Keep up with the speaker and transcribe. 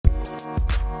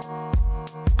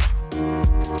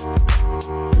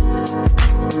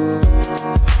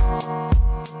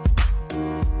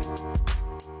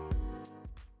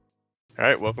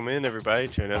welcome in everybody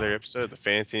to another episode of the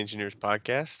Fantasy Engineers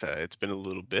Podcast. It's been a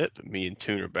little bit, but me and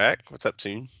Toon are back. What's up,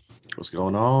 Toon? What's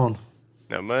going on?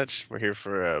 Not much. We're here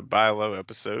for a buy low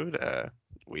episode.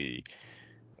 We,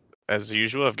 as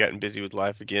usual, have gotten busy with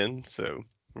life again, so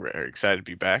we're excited to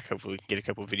be back. Hopefully, we can get a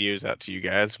couple videos out to you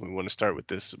guys. We want to start with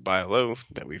this buy low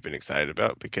that we've been excited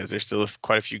about because there's still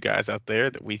quite a few guys out there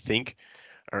that we think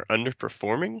are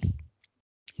underperforming.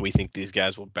 We think these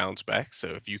guys will bounce back. So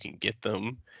if you can get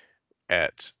them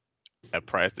at a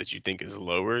price that you think is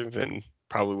lower than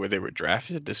probably where they were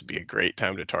drafted, this would be a great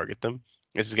time to target them.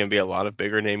 This is going to be a lot of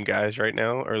bigger name guys right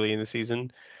now early in the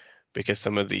season because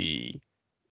some of the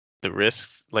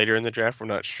risks later in the draft we're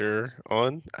not sure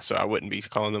on. So I wouldn't be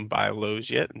calling them buy lows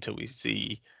yet until we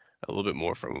see a little bit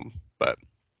more from them. But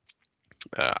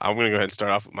I'm going to go ahead and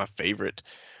start off with my favorite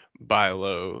buy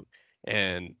low.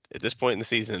 And at this point in the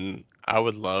season, I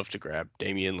would love to grab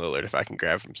Damian Lillard if I can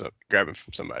grab him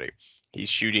from somebody. He's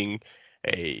shooting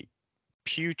a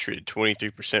putrid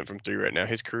 23% from three right now.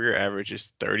 His career average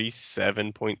is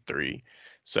 37.3.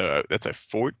 So that's a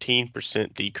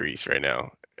 14% decrease right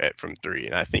now from three.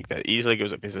 And I think that easily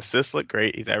goes up. His assists look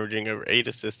great. He's averaging over 8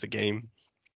 assists a game.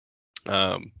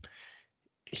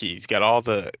 He's got all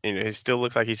he still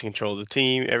looks like he's controlled the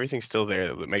team. Everything's still there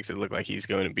that makes it look like he's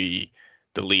going to be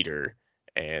the leader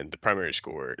and the primary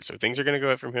scorer. So things are going to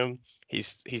go up from him.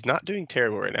 He's not doing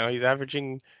terrible right now. He's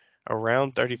averaging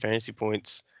around 30 fantasy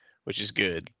points, which is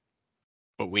good,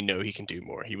 but we know he can do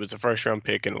more. He was a first round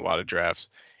pick in a lot of drafts.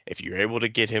 If you're able to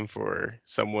get him for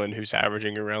someone who's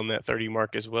averaging around that 30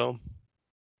 mark as well,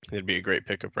 it'd be a great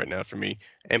pickup right now for me.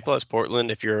 And plus Portland,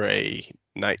 if you're a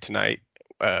night to night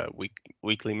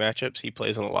weekly matchups, he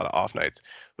plays on a lot of off nights,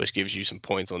 which gives you some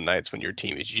points on nights when your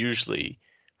team is usually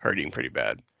hurting pretty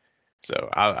bad. So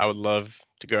I would love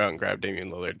to go out and grab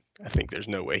Damian Lillard. I think there's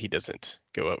no way he doesn't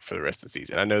go up for the rest of the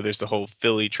season. I know there's the whole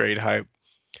Philly trade hype,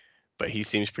 but he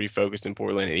seems pretty focused in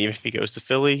Portland. And even if he goes to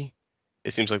Philly,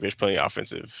 it seems like there's plenty of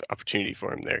offensive opportunity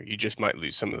for him there. You just might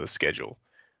lose some of the schedule.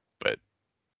 But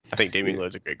I think Damian Yeah,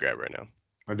 Lillard's a great grab right now.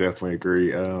 I definitely agree.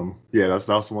 Yeah, that's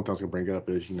the one thing I was gonna bring up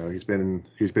is he's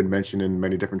been mentioned in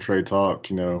many different trade talk.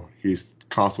 He's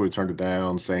constantly turned it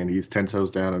down, saying he's 10 toes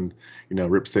down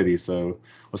and Rip City. So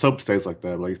let's hope it stays like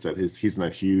that. Like you said, he's in a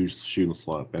huge shooting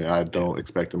slump, and I Yeah, don't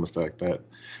expect him to stay like that.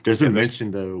 There's yeah, been mention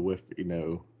though with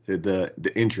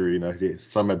the injury.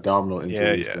 Some abdominal yeah,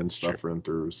 injury he's yeah, been that's true. suffering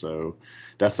through. So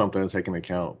that's something to take into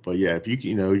account. But yeah, if you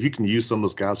can use some of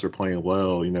those guys who are playing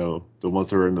well, the ones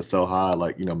that are in the sell high,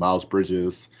 like Miles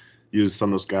Bridges, use some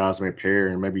of those guys to make pair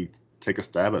and maybe take a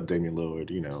stab at Damian Lillard.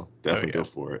 Oh Definitely yeah, go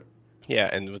for it. yeah.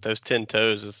 And with those 10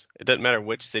 toes, it doesn't matter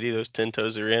which city those 10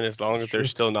 toes are in, as long It's as they're true.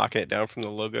 still knocking it down from the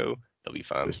logo, they'll be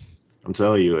fine. Just, I'm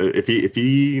telling you, if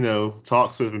he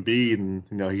talks with Embiid and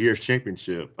he hears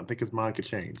championship, I think his mind could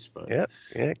change. But Yep,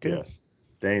 yeah, it yeah,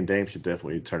 could. Dame should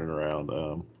definitely turn it around.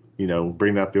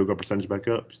 Bring that field goal percentage back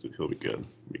up. He'll be good.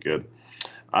 Be good.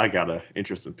 I got an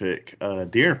interesting pick.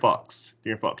 De'Aaron Fox.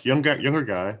 De'Aaron Fox, younger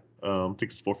guy. I think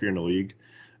it's fourth year in the league.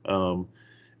 Um,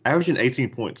 Averaging 18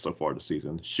 points so far this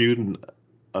season, shooting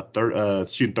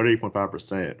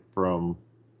 38.5% from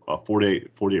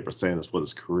 48% is what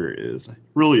his career is.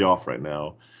 Really off right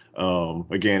now.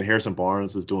 Again, Harrison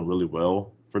Barnes is doing really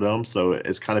well for them, so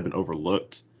it's kind of been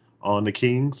overlooked on the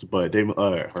Kings. But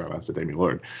I said Damian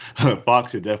Lillard.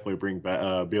 Fox should definitely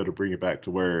be able to bring it back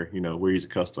to where he's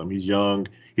accustomed. He's young.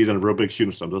 He's in a real big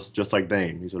shooting slump, just like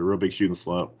Dame. He's in a real big shooting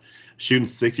slump, shooting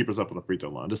 60% from the free throw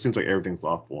line. Just seems like everything's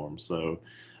off for him. So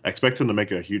I expect him to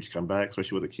make a huge comeback,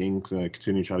 especially with the Kings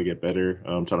continue trying to get better,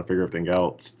 trying to figure everything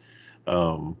out.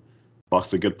 Um,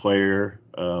 Buck's a good player,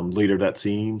 leader of that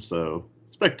team. So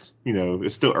expect,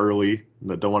 it's still early.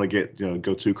 Don't want to get,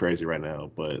 go too crazy right now,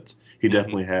 but he Hmm.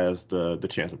 definitely has the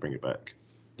chance to bring it back.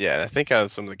 Yeah, and I think out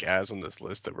of some of the guys on this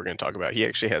list that we're going to talk about, he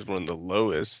actually has one of the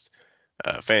lowest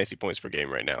fantasy points per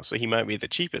game right now. So he might be the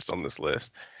cheapest on this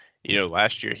list.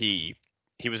 Last year he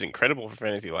was incredible for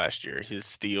fantasy last year. His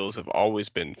steals have always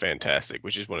been fantastic,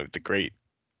 which is one of the great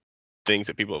things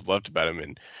that people have loved about him.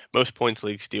 And most points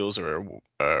league steals are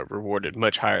rewarded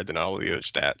much higher than all of the other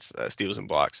stats, steals and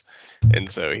blocks. And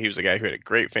so he was a guy who had a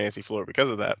great fantasy floor because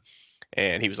of that.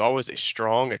 And he was always a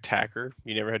strong attacker.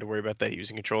 You never had to worry about that. He was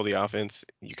in control of the offense.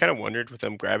 You kind of wondered with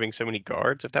them grabbing so many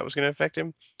guards if that was going to affect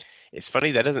him. It's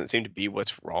funny that doesn't seem to be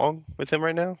what's wrong with him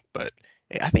right now, but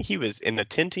I think he was in a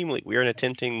 10-team league. We were in a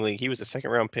 10-team league. He was a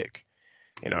second round pick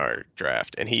in our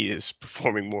draft, and he is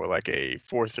performing more like a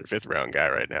fourth or fifth round guy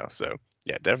right now. So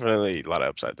yeah, definitely a lot of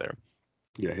upside there.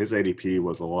 Yeah, his ADP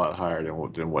was a lot higher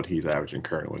than what he's averaging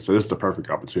currently. So this is the perfect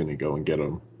opportunity to go and get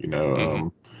him. Hmm.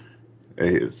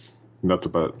 It's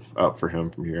nothing but up for him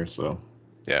from here. So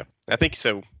Yeah, I think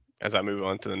so. As I move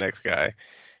on to the next guy,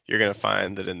 you're going to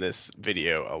find that in this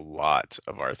video, a lot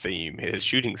of our theme is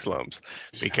shooting slumps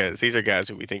because these are guys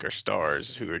who we think are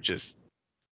stars who are just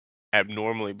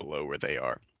abnormally below where they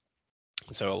are.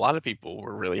 So a lot of people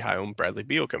were really high on Bradley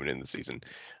Beal coming in the season.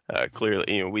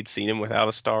 Clearly, we'd seen him without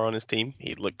a star on his team.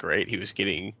 He looked great. He was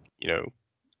getting,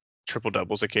 triple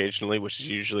doubles occasionally, which is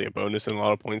usually a bonus in a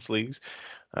lot of points leagues.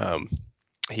 Um,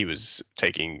 he was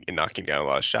taking and knocking down a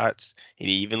lot of shots. And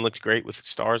he even looked great with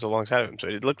stars alongside of him. So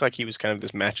it looked like he was kind of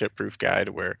this matchup proof guy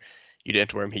to where you didn't have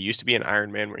to wear him. He used to be an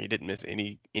Iron Man where he didn't miss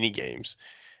any games.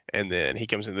 And then he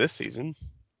comes in this season,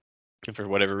 and for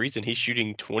whatever reason, he's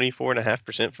shooting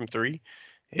 24.5% from three.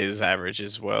 His average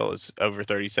as well is over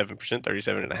 37%,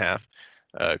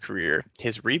 37.5 career.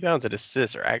 His rebounds and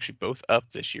assists are actually both up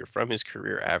this year from his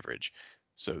career average.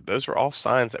 So those were all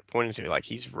signs that pointed to like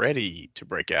he's ready to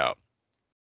break out.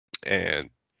 And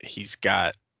he's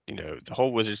got, the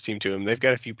whole Wizards team to him. They've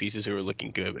got a few pieces who are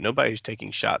looking good, but nobody's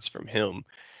taking shots from him.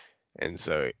 And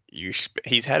so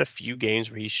he's had a few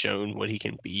games where he's shown what he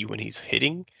can be when he's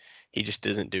hitting. He just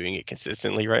isn't doing it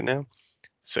consistently right now.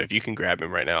 So if you can grab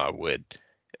him right now, I would.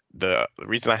 The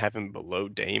reason I have him below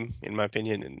Dame, in my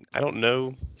opinion, and I don't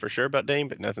know for sure about Dame,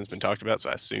 but nothing's been talked about, so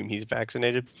I assume he's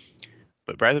vaccinated.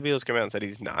 But Bradley Beal has come out and said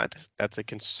he's not. That's a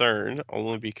concern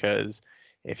only because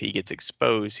if he gets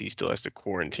exposed, he still has to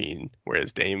quarantine,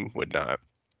 whereas Dame would not.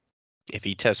 If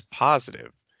he tests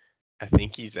positive, I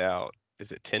think he's out.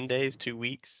 Is it 10 days, 2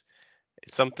 weeks?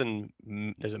 It's something,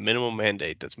 there's a minimum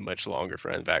mandate that's much longer for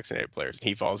unvaccinated players.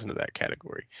 He falls into that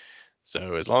category.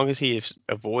 So as long as he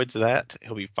avoids that,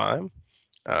 he'll be fine.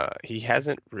 He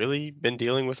hasn't really been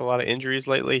dealing with a lot of injuries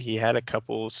lately. He had a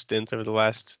couple stints over the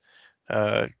last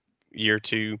uh, year or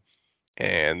two,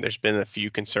 and there's been a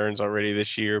few concerns already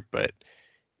this year, but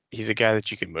he's a guy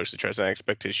that you can mostly trust. I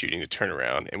expect his shooting to turn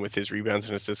around, and with his rebounds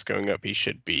and assists going up, he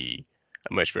should be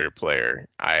a much better player.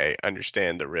 I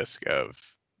understand the risk of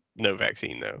no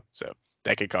vaccine though, so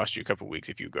that could cost you a couple weeks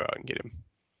if you go out and get him.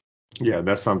 Yeah,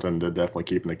 that's something to definitely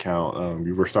keep in account.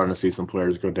 You were starting to see some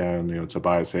players go down,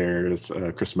 Tobias Harris,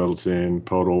 Chris Middleton,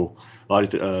 Podol. A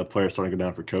lot of players starting to go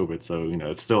down for COVID. So,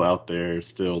 it's still out there, it's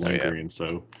still Oh yeah, lingering.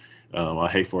 So I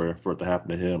hate for it to happen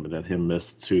to him and then him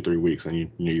miss 2 3 weeks and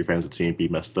your fans of the team be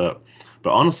messed up.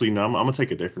 But honestly, I'm gonna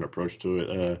take a different approach to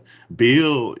it.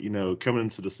 Beal, coming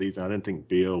into the season, I didn't think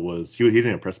Beal was he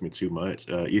didn't impress me too much.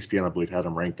 ESPN, I believe, had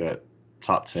him ranked at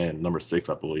top 10, number 6,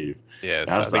 I believe. yes,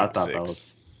 I I think thought that six.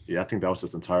 was yeah, I think that was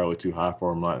just entirely too high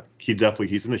for him. Like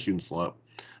he's in a shooting slump,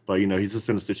 but he's just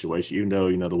in a situation. Even though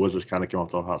the Wizards kind of came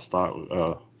off to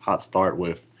a hot start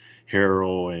with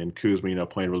Harrell and Kuzma,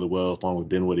 playing really well along with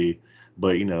Dinwiddie.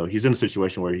 But he's in a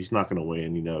situation where he's not going to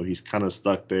win. He's kind of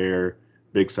stuck there,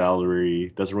 big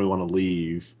salary, doesn't really want to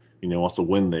leave. Wants to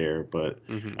win there, but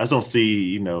Hmm. I just don't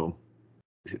see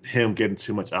him getting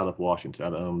too much out of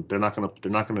Washington. They're not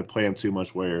gonna play him too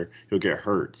much where he'll get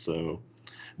hurt. So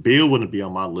Beal wouldn't be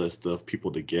on my list of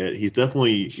people to get. He's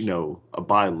definitely, a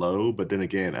buy low, but then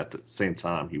again, at the same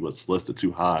time, he was listed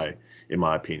too high, in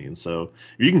my opinion. So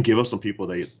if you can give us some people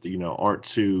that, aren't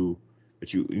too,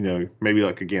 that maybe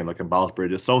like, again, like a Miles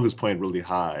Bridges, someone who's playing really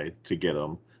high to get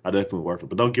him, I definitely worth it.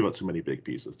 But don't give up too many big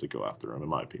pieces to go after him, in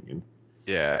my opinion.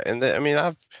 Yeah, and I mean,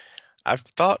 I've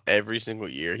thought every single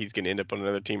year he's going to end up on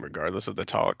another team regardless of the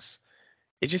talks.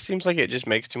 It just seems like it just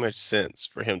makes too much sense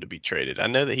for him to be traded. I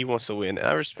know that he wants to win, and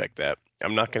I respect that.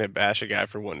 I'm not going to bash a guy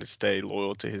for wanting to stay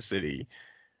loyal to his city,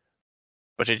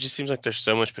 but it just seems like there's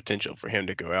so much potential for him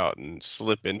to go out and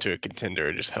slip into a contender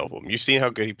and just help him. You've seen how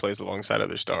good he plays alongside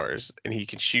other stars, and he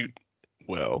can shoot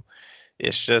well.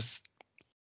 It's just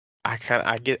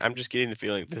I'm just getting the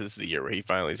feeling this is the year where he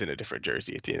finally is in a different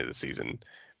jersey at the end of the season.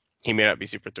 He may not be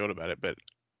super thrilled about it, but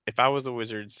if I was the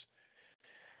Wizards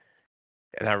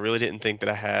and I really didn't think that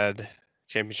I had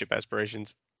championship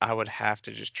aspirations, I would have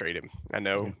to just trade him. I Yeah.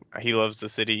 know he loves the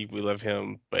city, we love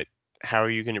him, but how are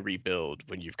you going to rebuild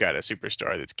when you've got a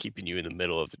superstar that's keeping you in the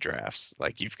middle of the drafts?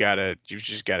 Like you've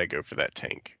just got to go for that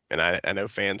tank. And I know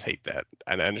fans hate that,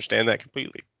 and I understand that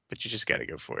completely, but you just got to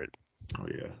go for it. Oh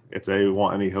yeah. If they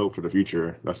want any hope for the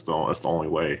future, that's the only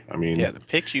way. I Yeah, mean, the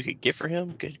picks you could get for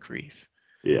him, good grief.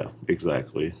 yeah,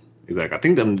 exactly. Exactly. I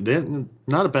think they're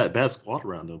not a bad squad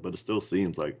around them, but it still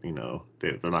seems like,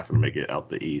 they're not gonna make it out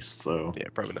the east. So Yeah,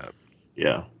 probably not.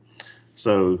 yeah.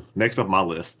 So next up my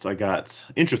list, I got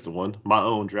interesting one, my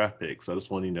own draft pick. So this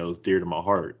one, is dear to my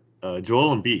heart.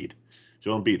 Joel Embiid.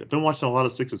 Joel Embiid. I've been watching a lot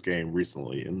of Sixers game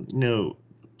recently, and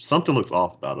something looks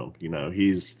off about him.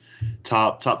 He's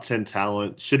top 10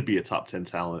 talent, should be a top 10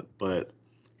 talent, but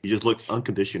he just looks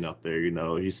unconditioned out there.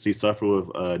 He suffered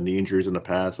with knee injuries in the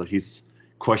past, so he's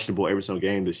questionable every single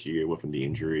game this year with a knee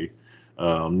injury,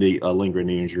 a lingering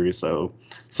knee injury. So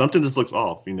something just looks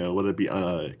off. Whether it be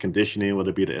conditioning,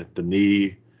 whether it be the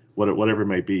knee, whatever it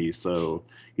may be. So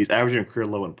he's averaging a career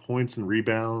low in points and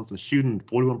rebounds and shooting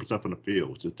 41% from the field,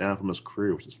 which is down from his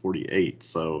career, which is 48.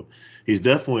 So he's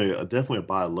definitely a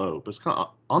buy low. But it's kind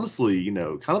of honestly,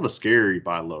 kind of a scary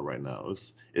buy low right now.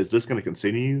 Is this going to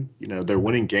continue? They're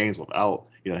winning games without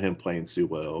him playing too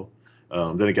well.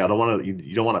 Then again, I don't want to.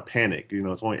 You don't want to panic.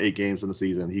 It's only 8 games in the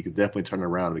season. He could definitely turn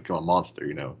around and become a monster.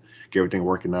 Get everything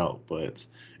working out. But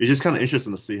it's just kind of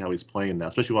interesting to see how he's playing now,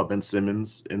 especially while Ben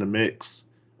Simmons in the mix.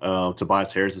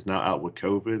 Tobias Harris is now out with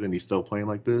COVID, and he's still playing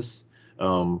like this.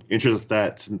 Interesting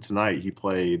stat tonight.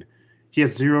 He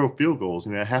had 0 field goals.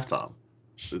 At halftime.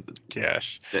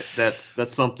 Gosh. That's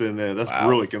something that's Wow.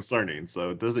 really concerning.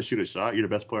 So it doesn't shoot a shot. You're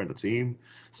the best player on the team.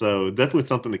 So definitely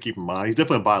something to keep in mind. He's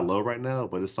definitely buy low right now,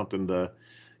 but it's something to,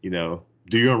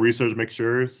 do your own research, make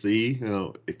sure, see,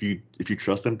 if you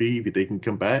trust him, if you think he can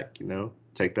come back,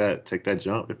 take that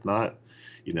jump. If not,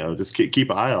 just keep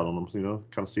an eye out on him,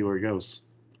 kind of see where he goes.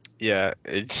 Yeah,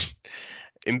 it's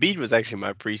Embiid was actually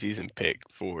my preseason pick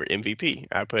for MVP.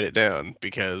 I put it down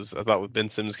because I thought with Ben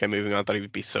Simmons kind of moving on, I thought he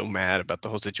would be so mad about the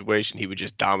whole situation. He would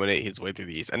just dominate his way through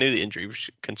the East. I knew the injury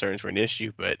concerns were an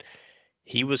issue, but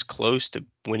he was close to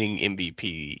winning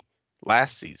MVP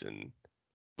last season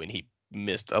when he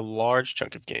missed a large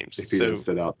chunk of games. If he didn't So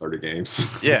sit out 30 games.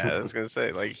 yeah, I was gonna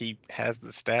say like he has the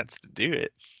stats to do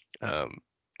it. Um,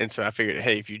 and so I figured,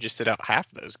 hey, if you just sit out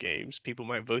half of those games, people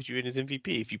might vote you in as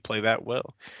MVP if you play that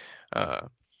well. Uh,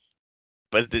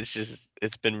 but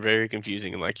it's been very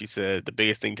confusing. And like you said, the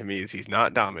biggest thing to me is he's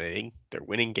not dominating. They're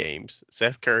winning games.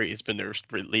 Seth Curry has been their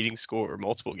leading scorer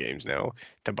multiple games now.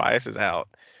 Tobias is out.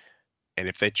 And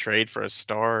if they trade for a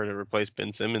star to replace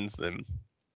Ben Simmons, then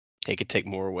it could take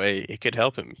more away. It could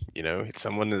help him. It's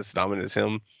someone as dominant as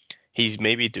him. He's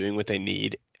maybe doing what they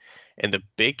need. And the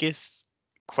biggest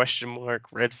question mark,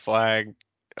 red flag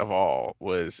of all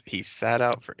was he sat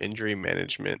out for injury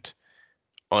management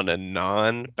on a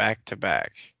non back to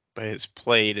back, but has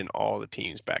played in all the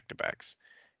teams back to backs.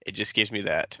 It just gives me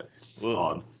that, That's whoa,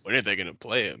 odd. when are they going to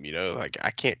play him? Like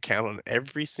I can't count on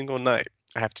every single night.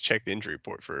 I have to check the injury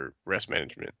report for rest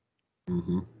management,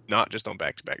 Hmm. not just on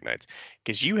back to back nights,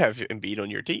 because you have Embiid on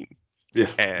your team, Yeah,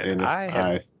 and and I have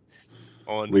I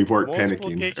on leave work multiple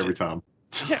panicking every occasions. time.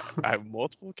 Yeah, I have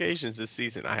multiple occasions this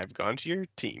season. I have gone to your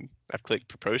team. I've clicked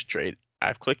propose trade.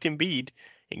 I've clicked Embiid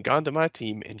and gone to my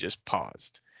team and just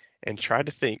paused and tried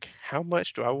to think, how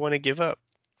much do I want to give up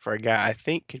for a guy I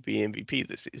think could be MVP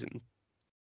this season?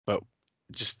 But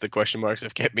just the question marks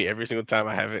have kept me every single time.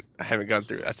 I haven't gone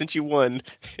through it. I sent you one.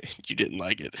 You didn't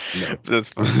like it, No, but that's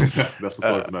fine. that's the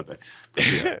story Uh, for another day.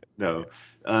 But yeah, no.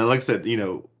 Like I said,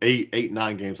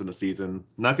 9 games in the season.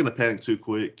 Not going to panic too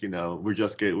quick. We're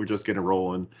just getting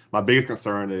rolling. My biggest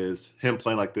concern is him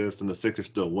playing like this and the Sixers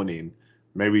still winning.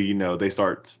 Maybe they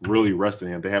start really resting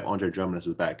him. They have Andre Drummond as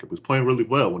his backup, who's playing really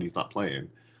well when he's not playing.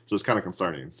 So it's kind of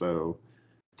concerning. So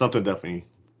something to definitely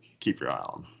keep your eye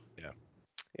on. yeah,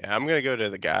 yeah. I'm gonna go to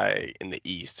the guy in the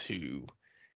East who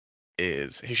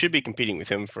should be competing with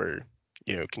him for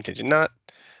contention.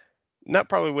 Not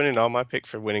probably winning all. My pick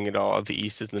for winning it all. The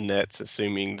East is the Nets,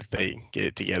 assuming that they get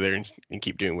it together and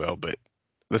keep doing well. But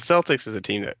the Celtics is a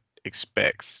team that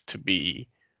expects to be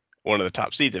one of the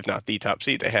top seeds, if not the top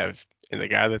seed. They have, and the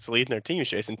guy that's leading their team is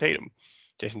Jason Tatum.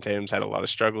 Jason Tatum's had a lot of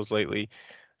struggles lately.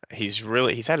 He's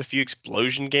had a few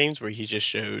explosion games where he just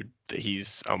showed that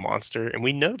he's a monster, and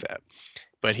we know that.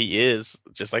 But he is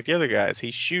just like the other guys.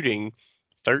 He's shooting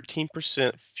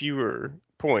 13% fewer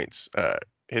points.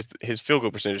 His field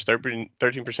goal percentage is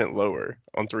 13% lower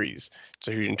on threes.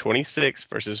 So he's shooting 26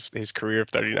 versus his career of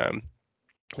 39.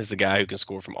 This is a guy who can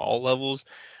score from all levels.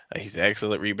 He's an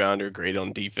excellent rebounder, great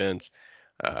on defense,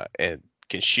 and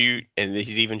can shoot. And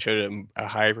he's even showed a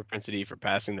higher propensity for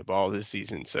passing the ball this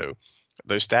season. So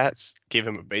those stats give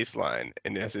him a baseline.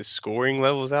 And as his scoring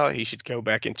levels out, he should go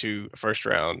back into a first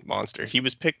round monster. He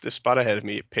was picked the spot ahead of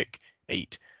me at pick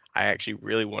 8. I actually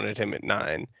really wanted him at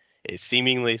 9. It's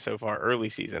seemingly so far early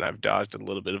season, I've dodged a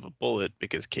little bit of a bullet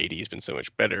because KD has been so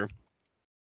much better.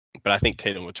 But I think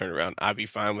Tatum will turn around. I'd be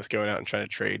fine with going out and trying to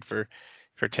trade for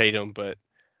Tatum, but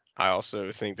I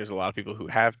also think there's a lot of people who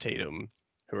have Tatum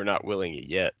who are not willing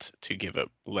yet to give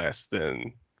up less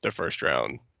than their first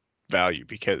round value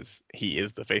because he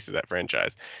is the face of that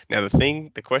franchise. Now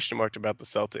the question mark about the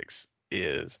Celtics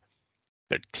is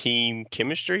their team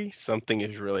chemistry. Something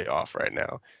is really off right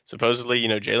now. Supposedly,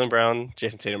 Jalen Brown,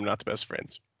 Jason Tatum are not the best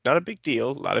friends. Not a big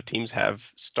deal. A lot of teams have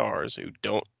stars who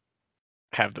don't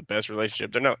have the best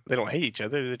relationship. They don't hate each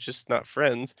other. They're just not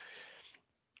friends.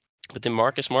 But then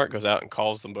Marcus Smart goes out and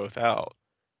calls them both out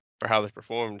for how they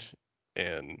performed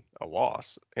in a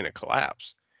loss, in a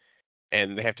collapse.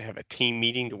 And they have to have a team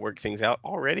meeting to work things out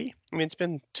already. I mean, it's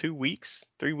been 2 weeks,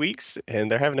 3 weeks,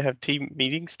 and they're having to have team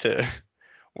meetings to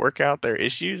work out their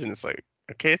issues. And it's like,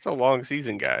 okay, it's a long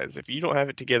season, guys. If you don't have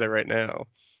it together right now,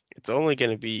 it's only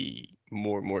going to be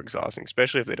more and more exhausting,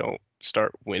 especially if they don't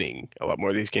start winning a lot more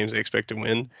of these games they expect to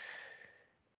win.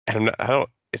 And I don't.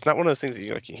 It's not one of those things that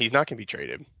you're like. He's not going to be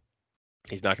traded.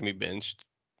 He's not going to be benched.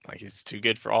 Like he's too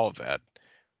good for all of that.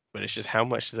 But it's just how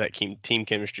much does that team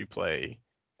chemistry play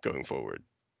going forward?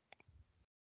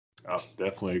 I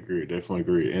definitely agree. Definitely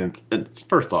agree. And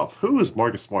first off, who does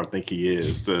Marcus Smart think he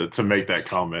is to make that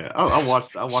comment? I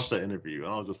watched that interview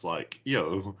and I was just like,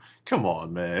 yo, come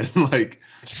on, man. Like,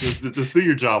 just do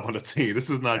your job on the team. This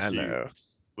is I not you. know. No.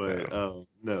 But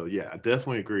no, yeah, I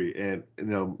definitely agree. And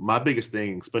my biggest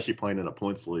thing, especially playing in a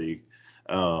points league,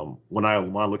 when I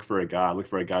look for a guy, I look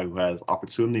for a guy who has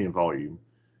opportunity and volume.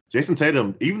 Jason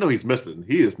Tatum, even though he's missing,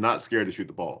 he is not scared to shoot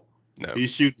the ball. No.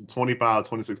 He's shooting 25,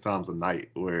 26 times a night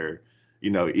where,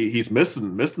 he's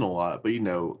missing a lot, but he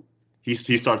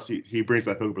brings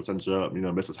that hook percentage up,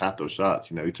 misses half those shots,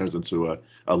 he turns into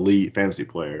a lead fantasy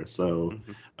player. So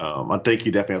Mhm. I think he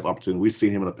definitely has opportunity. We've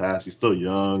seen him in the past. He's still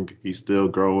young. He's still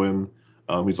growing.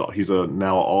 He's a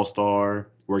now an all-star,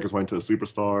 working his way into a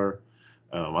superstar.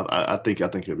 I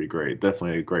think he'll be great.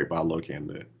 Definitely a great buy low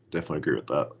candidate. Definitely agree with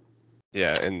that.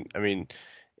 Yeah, and I mean,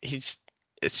 he's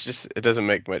it's just it doesn't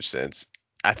make much sense.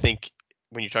 I think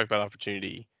when you talk about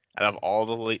opportunity, out of all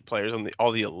the elite players on the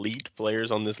all the elite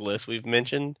players on this list we've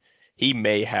mentioned, he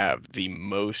may have the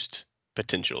most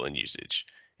potential in usage.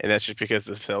 And that's just because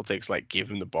the Celtics like give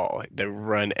him the ball. They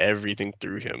run everything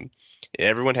through him.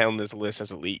 Everyone on this list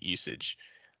has elite usage.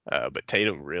 But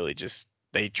Tatum really just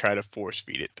they try to force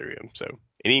feed it through him. So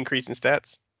any increase in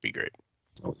stats, be great.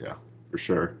 Oh yeah, for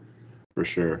sure, for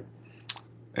sure.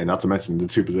 And not to mention the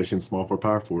two positions, small forward,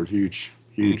 power forward, huge,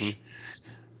 Hmm. huge.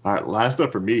 All right, last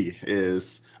up for me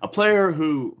is a player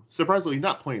who surprisingly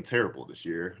not playing terrible this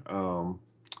year,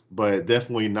 but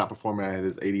definitely not performing at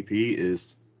his ADP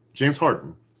is James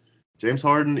Harden. James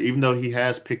Harden, even though he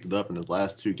has picked it up in his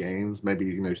last two games, maybe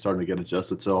he's starting to get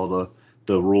adjusted to all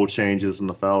the rule changes and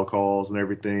the foul calls and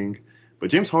everything. But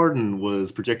James Harden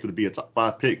was projected to be a top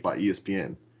five pick by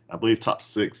ESPN. I believe top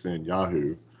six in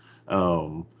Yahoo.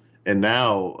 Um, and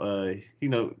now,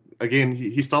 again,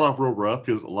 he started off real rough.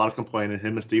 There was a lot of complaining,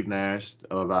 him and Steve Nash,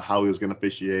 about how he was getting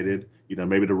officiated.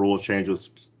 Maybe the rule change was,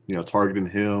 targeting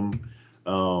him.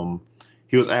 Um,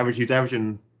 he's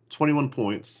averaging 21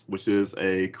 points, which is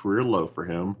a career low for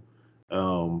him.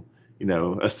 Um,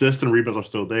 assists and rebounds are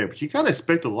still there, but you kind of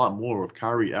expect a lot more with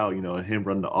Kyrie out, and him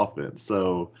running the offense.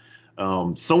 So,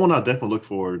 someone I definitely look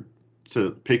forward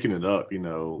to picking it up.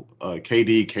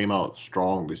 KD came out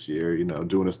strong this year,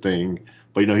 doing his thing,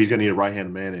 but he's gonna need a right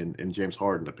hand man in James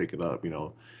Harden to pick it up.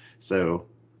 So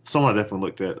someone I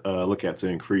definitely look at to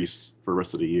increase for the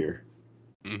rest of the year.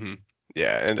 Hmm.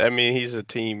 Yeah, and I mean he's on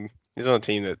a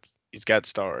team that he's got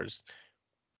stars,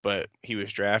 but he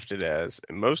was drafted as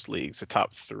in most leagues a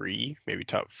top three, maybe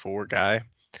top four guy.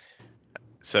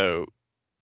 So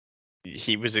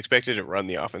he was expected to run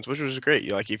the offense, which was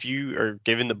great. Like if you are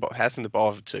giving the ball, passing the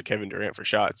ball to Kevin Durant for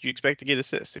shots, you expect to get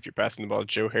assists. If you're passing the ball to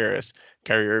Joe Harris,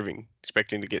 Kyrie Irving,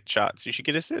 expecting to get shots, you should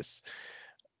get assists.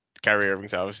 Kyrie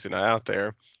Irving's obviously not out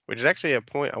there, which is actually a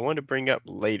point I wanted to bring up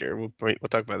later. We'll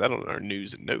talk about that on our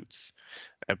news and notes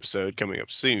episode coming up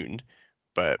soon.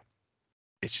 But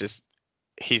it's just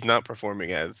he's not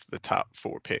performing as the top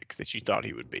four pick that you thought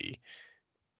he would be.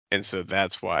 And so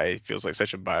that's why it feels like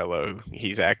such a buy low.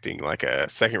 He's acting like a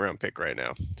second round pick right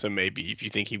now. So maybe if you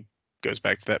think he goes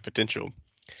back to that potential.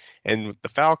 And the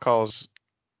foul calls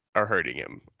are hurting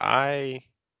him. I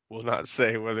will not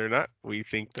say whether or not we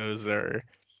think those are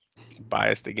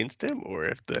biased against him or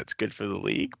if that's good for the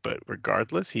league, but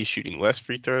regardless, he's shooting less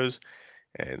free throws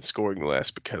and scoring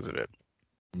less because of it.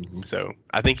 Mm-hmm. So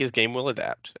I think his game will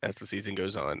adapt as the season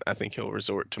goes on. I think he'll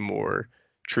resort to more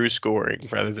true scoring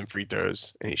rather than free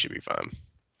throws, and he should be fine.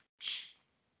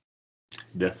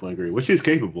 Definitely agree. Which he's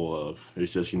capable of.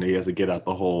 It's just he has to get out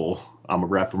the whole I'm a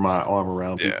wrapper my arm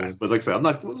around Yeah, people. But like I said,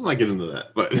 let's not get into that.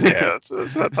 yeah. But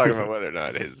Let's not talk about whether or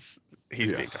not he's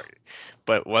yeah, being targeted.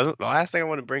 But the last thing I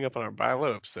want to bring up on our buy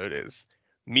low episode is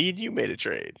me and you made a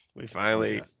trade. We oh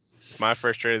finally. yeah, It's my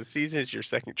first trade of the season. It's your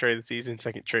second trade of the season.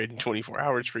 Second trade in 24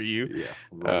 hours for you. yeah,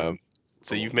 Um, rolling,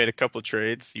 so you've rolling. made a couple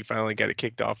trades. You finally got it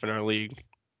kicked off in our league.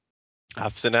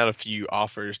 I've sent out a few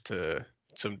offers to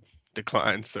some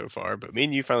declines so far, but me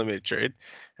and you finally made a trade.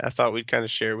 I thought we'd kind of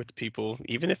share with the people,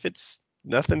 even if it's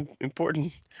nothing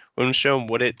important. We want to show them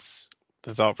what it's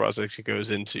the thought process that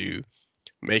goes into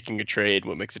making a trade,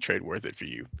 what makes a trade worth it for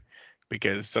you.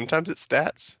 Because sometimes it's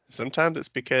stats, sometimes it's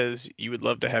because you would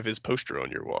love to have his poster on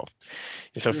your wall.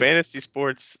 And so True. fantasy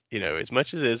sports, as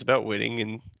much as it is about winning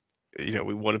and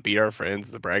we want to beat our friends,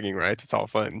 the bragging rights, it's all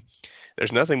fun.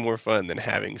 There's nothing more fun than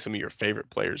having some of your favorite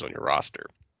players on your roster.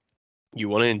 You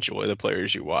want to enjoy the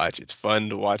players you watch. It's fun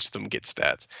to watch them get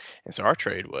stats. And so our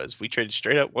trade was we traded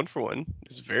straight up 1-for-1.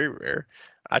 It's very rare.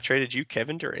 I traded you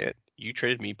Kevin Durant. You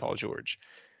traded me Paul George.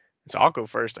 So I'll go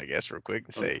first, I guess, real quick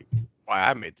and Okay. say why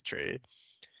I made the trade.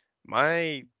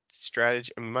 My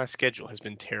strategy, I mean, my schedule has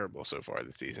been terrible so far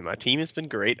this season. My team has been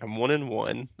great. I'm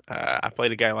 1-1. I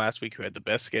played a guy last week who had the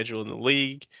best schedule in the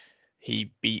league.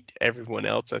 He beat everyone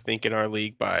else, I think, in our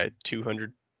league by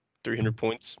 200, 300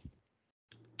 points.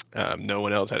 No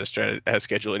one else had a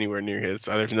schedule anywhere near his,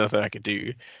 so there's nothing I could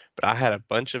do. But I had a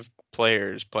bunch of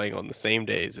players playing on the same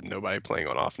days and nobody playing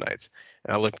on off nights.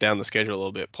 And I looked down the schedule a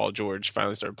little bit. Paul George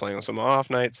finally started playing on some off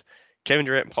nights. Kevin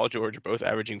Durant and Paul George are both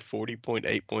averaging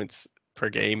 40.8 points per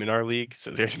game in our league,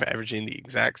 so they're averaging the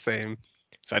exact same.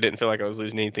 So I didn't feel like I was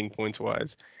losing anything points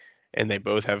wise. And they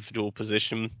both have dual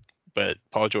position, but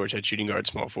Paul George had shooting guard,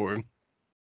 small forward,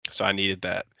 so I needed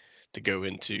that to go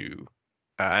into.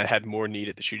 I had more need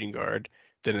at the shooting guard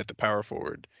than at the power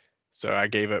forward, so I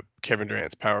gave up Kevin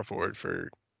Durant's power forward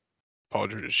for Paul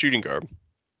George's shooting guard.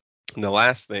 And the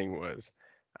last thing was,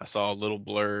 I saw a little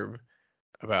blurb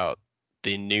about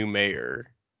the new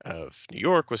mayor of New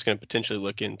York was going to potentially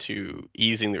look into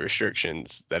easing the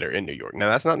restrictions that are in New York. Now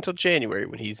that's not until January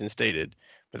when he's instated,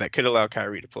 but that could allow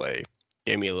Kyrie to play.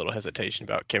 Gave me a little hesitation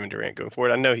about Kevin Durant going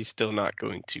forward. I know he's still not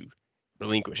going to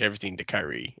relinquish everything to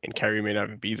Kyrie, and Kyrie may not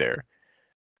even be there.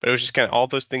 But it was just kind of all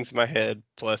those things in my head,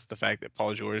 plus the fact that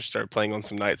Paul George started playing on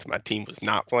some nights my team was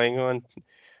not playing on,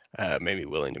 made me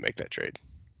willing to make that trade.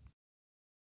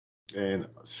 And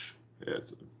yeah,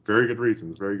 it's very good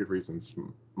reasons. Very good reasons.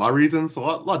 My reasons a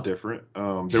lot different.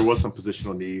 There was some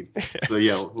positional need. So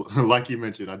yeah, like you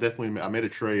mentioned, I made a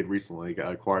trade recently.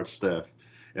 I acquired Steph,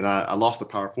 and I lost the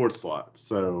power forward slot.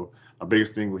 So my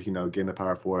biggest thing was getting a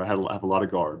power forward. I have a lot of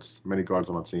guards, many guards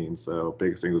on my team. So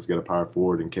biggest thing was get a power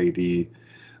forward and KD.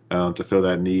 To fill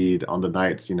that need on the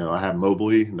nights, I had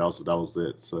Mobley, and that was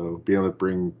it. So being able to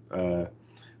bring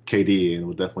KD and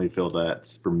would definitely fill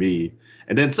that for me.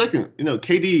 And then second,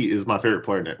 KD is my favorite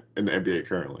player in the NBA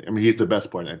currently. I mean, he's the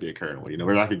best player in the NBA currently.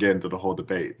 We're not gonna get into the whole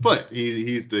debate, but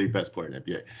he's the best player in the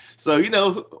NBA. So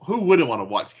who wouldn't want to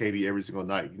watch KD every single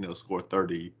night? Score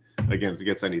 30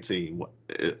 against any team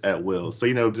at will.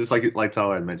 So just like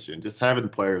Tyler had mentioned, just having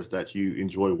players that you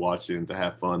enjoy watching, to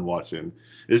have fun watching,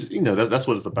 is that's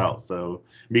what it's about. So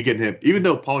me getting him, even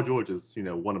though Paul George is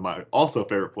one of my also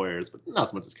favorite players, but not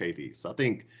as much as KD. So I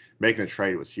think making a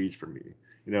trade was huge for me.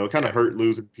 It kind of Yeah. hurt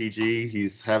losing PG.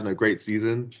 He's having a great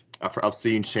season. I've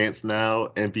seen Chance now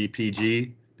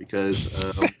MVPG because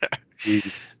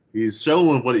he's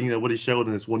showing what he showed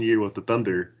in his 1 year with the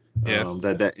Thunder. Yeah.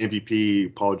 That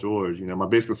MVP Paul George. My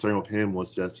biggest concern with him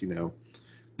was just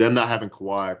them not having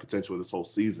Kawhi potential this whole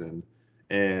season,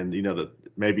 and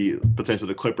maybe potentially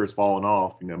the Clippers falling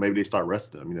off. Maybe they start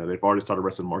resting him. They've already started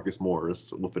resting Marcus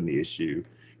Morris with a knee issue.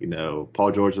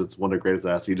 Paul George is one of the greatest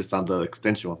assets. He just signed the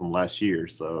extension with him last year,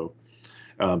 so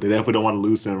they definitely don't want to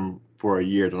lose him for a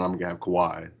year. Then I'm gonna have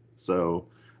Kawhi. So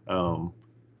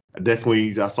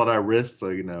I saw that risk.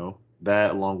 So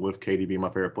that along with KD being my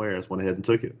favorite player, I just went ahead and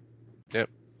took it. Yep.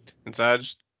 And so I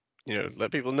just,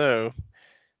 let people know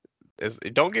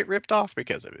don't get ripped off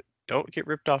because of it. Don't get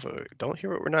ripped off of it. Don't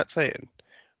hear what we're not saying.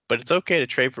 But it's okay to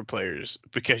trade for players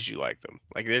because you like them.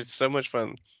 Like it's so much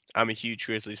fun. I'm a huge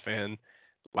Grizzlies fan.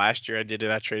 Last year I did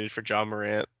it. I traded for John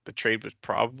Morant. The trade was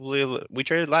probably we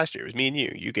traded last year. It was me and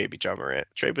you. You gave me John Morant.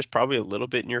 Trade was probably a little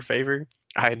bit in your favor.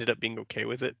 I ended up being okay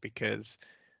with it because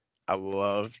I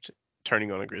loved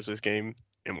turning on a Grizzlies game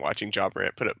and watching John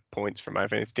Morant put up points for my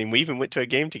fantasy team. We even went to a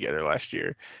game together last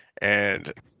year,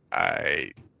 and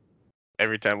I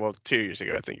every time, well, 2 years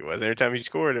ago, I think it was. Every time he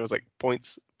scored, it was like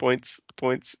points, points,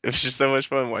 points. It was just so much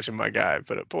fun watching my guy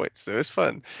put up points. So it was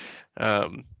fun.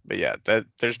 But yeah, that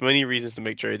there's many reasons to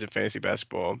make trades in fantasy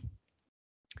basketball.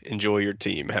 Enjoy your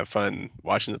team, have fun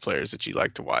watching the players that you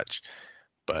like to watch.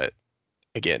 But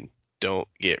again, don't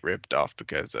get ripped off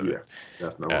because of it. Yeah,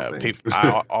 that's number one thing. People,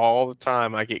 all the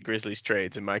time I get Grizzlies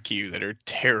trades in my queue that are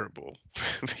terrible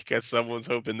because someone's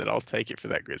hoping that I'll take it for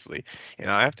that Grizzly.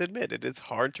 And I have to admit, it is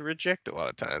hard to reject a lot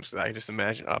of times. 'Cause I just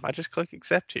imagine, oh, if I just click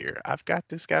accept here, I've got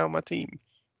this guy on my team.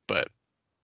 But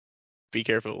be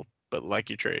careful, but like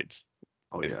your trades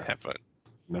Oh and yeah, have fun.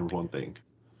 number one thing.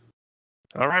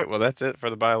 All right, well, that's it for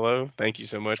the buy low. Thank you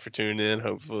so much for tuning in.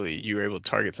 Hopefully, you were able to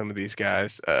target some of these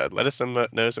guys. Let us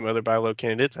know some other buy low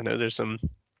candidates. I know there's some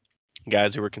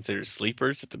guys who were considered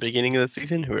sleepers at the beginning of the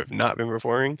season who have not been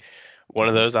performing. One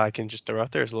of Mhm. those I can just throw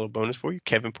out there as a little bonus for you.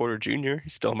 Kevin Porter Jr.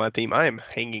 He's still on my team. I am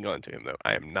hanging on to him though.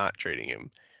 I am not trading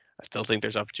him. I still think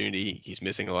there's opportunity. He's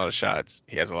missing a lot of shots.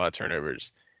 He has a lot of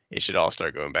turnovers. It should all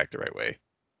start going back the right way.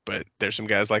 But there's some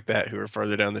guys like that who are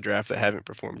further down the draft that haven't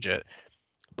performed yet.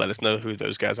 Let us know who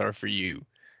those guys are for you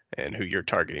and who you're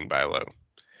targeting buy low.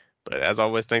 But as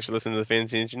always, thanks for listening to the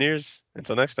Fantasy Engineers.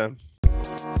 Until next time.